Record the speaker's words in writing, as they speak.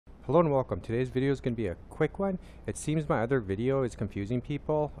Hello and welcome. Today's video is going to be a quick one. It seems my other video is confusing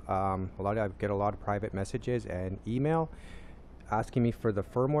people. I get a lot of private messages and email asking me for the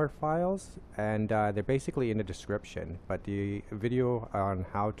firmware files, and they're basically in the description. But the video on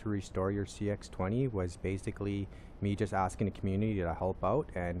how to restore your cx20 was basically me just asking the community to help out,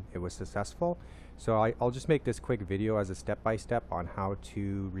 and it was successful. So I'll just make this quick video as a step-by-step on how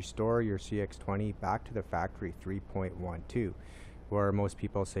to restore your cx20 back to the factory 3.12. where most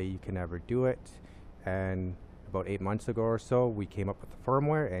people say you can never do it, and about 8 months ago or so we came up with the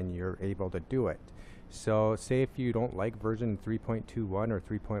firmware and you're able to do it. So say if you don't like version 3.21 or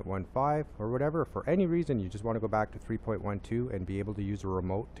 3.15 or whatever, for any reason you just want to go back to 3.12 and be able to use a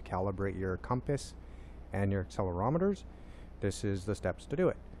remote to calibrate your compass and your accelerometers, this is the steps to do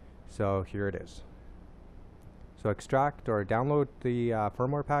it. So here it is. So extract or download the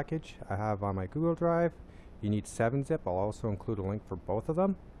firmware package I have on my Google Drive. You need 7-zip. I'll also include a link for both of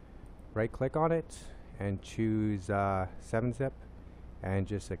them. Right click on it and choose 7-zip and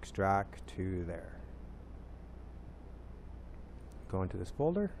just extract to there. Go into this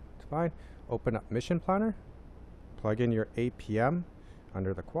folder, it's fine. Open up Mission Planner, plug in your APM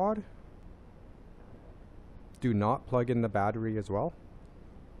under the quad. Do not plug in the battery as well.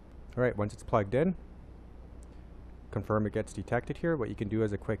 Alright, once it's plugged in, confirm it gets detected here. What you can do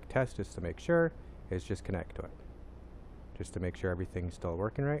as a quick test just to make sure is just connect to it, just to make sure everything's still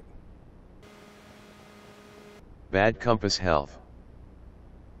working right. Bad compass health.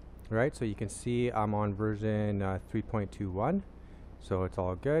 Right, so you can see I'm on version 3.21, so it's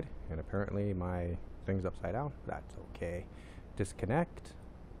all good, and apparently my thing's upside down. That's okay. Disconnect.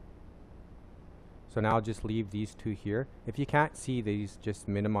 So now I'll just leave these two here. If you can't see these, just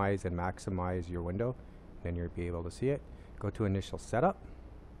minimize and maximize your window, then you'll be able to see it. Go to Initial Setup.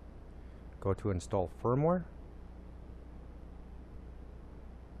 Go to Install Firmware.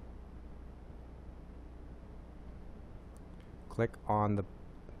 Click on the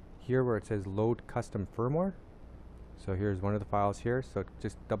here where it says Load Custom Firmware. So here's one of the files here. So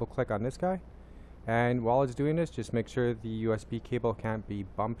just double click on this guy. And while it's doing this, just make sure the USB cable can't be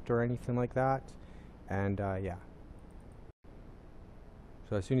bumped or anything like that. And yeah.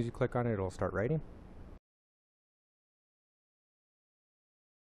 So as soon as you click on it, it'll start writing.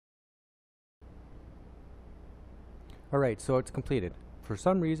 Alright, so it's completed. For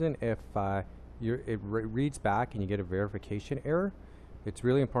some reason, if it reads back and you get a verification error, it's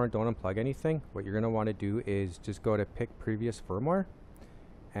really important, don't unplug anything. What you're going to want to do is just go to Pick Previous Firmware,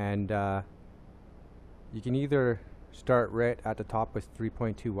 and you can either start right at the top with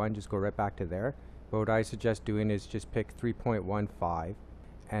 3.21, just go right back to there. But what I suggest doing is just pick 3.15,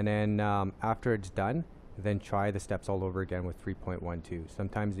 and then after it's done, then try the steps all over again with 3.12.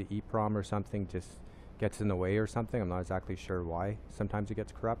 Sometimes the EEPROM or something just gets in the way or something. I'm not exactly sure why. Sometimes it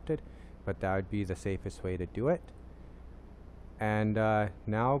gets corrupted, but that would be the safest way to do it. And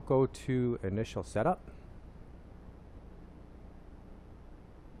now go to Initial Setup,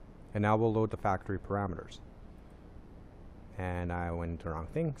 and now we'll load the factory parameters. And I went into the wrong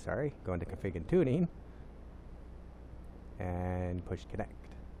thing, sorry. Go into Config and Tuning and push Connect.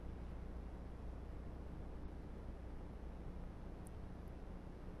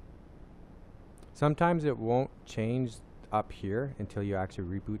 Sometimes it won't change up here until you actually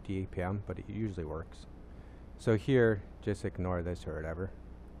reboot the APM, but it usually works. So here, just ignore this or whatever.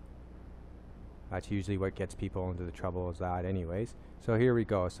 That's usually what gets people into the trouble is that anyways. So here we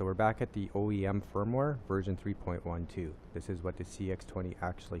go. So we're back at the OEM firmware version 3.12. This is what the cx20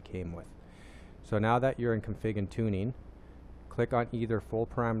 actually came with. So now that you're in Config and Tuning, click on either Full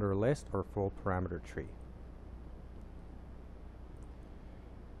Parameter List or Full Parameter Tree.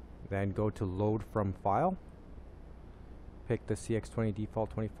 Then go to Load From File. Pick the cx20 default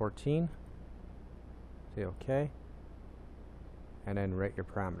 2014. Say OK. And then write your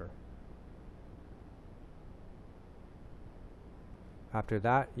parameter. After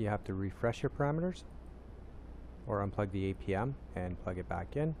that, you have to refresh your parameters or unplug the APM and plug it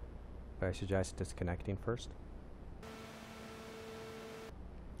back in. But I suggest disconnecting first.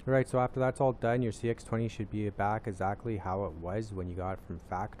 Alright, so after that's all done, your cx20 should be back exactly how it was when you got it from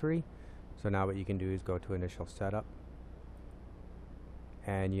factory. So now what you can do is go to Initial Setup,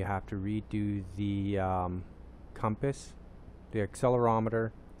 and you have to redo the compass, the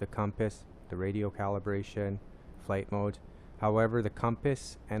accelerometer, the compass, the radio calibration, flight mode. However, the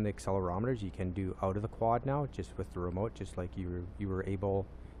compass and the accelerometers you can do out of the quad now, just with the remote, just like you were able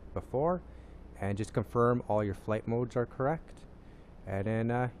before. And just confirm all your flight modes are correct, and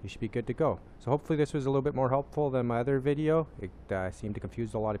then you should be good to go. So hopefully this was a little bit more helpful than my other video. It seemed to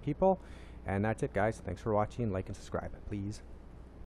confuse a lot of people. And that's it, guys. Thanks for watching. Like and subscribe, please.